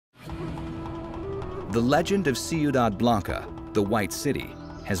The legend of Ciudad Blanca, the White City,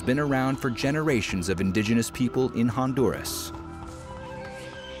 has been around for generations of indigenous people in Honduras.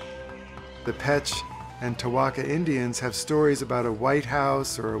 The Pech and Tawaka Indians have stories about a white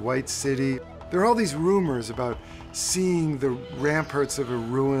house or a white city. There are all these rumors about seeing the ramparts of a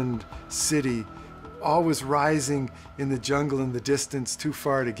ruined city, always rising in the jungle in the distance, too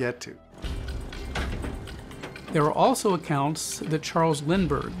far to get to. There are also accounts that Charles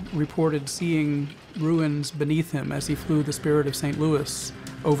Lindbergh reported seeing ruins beneath him as he flew the Spirit of St. Louis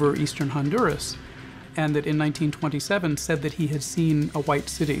over eastern Honduras, and that in 1927 said that he had seen a white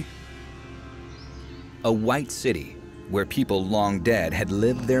city. A white city where people long dead had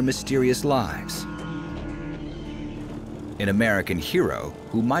lived their mysterious lives. An American hero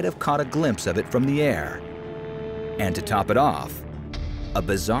who might have caught a glimpse of it from the air. And to top it off, a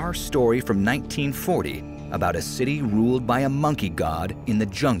bizarre story from 1940 about a city ruled by a monkey god in the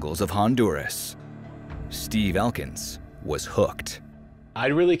jungles of Honduras. Steve Elkins was hooked. I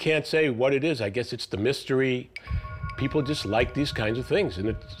really can't say what it is. I guess it's the mystery. People just like these kinds of things, and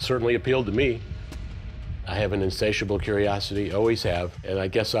it certainly appealed to me. I have an insatiable curiosity, always have, and I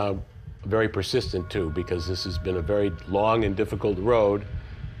guess I'm very persistent too, because this has been a very long and difficult road,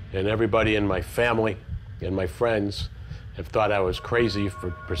 and everybody in my family and my friends have thought I was crazy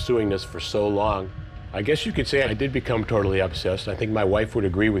for pursuing this for so long. I guess you could say I did become totally obsessed. I think my wife would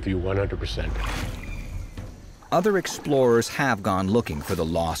agree with you 100%. Other explorers have gone looking for the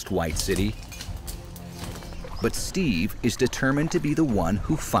lost white city, but Steve is determined to be the one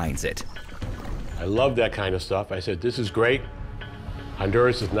who finds it. I love that kind of stuff. I said, this is great.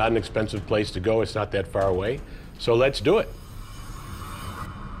 Honduras is not an expensive place to go. It's not that far away. So let's do it.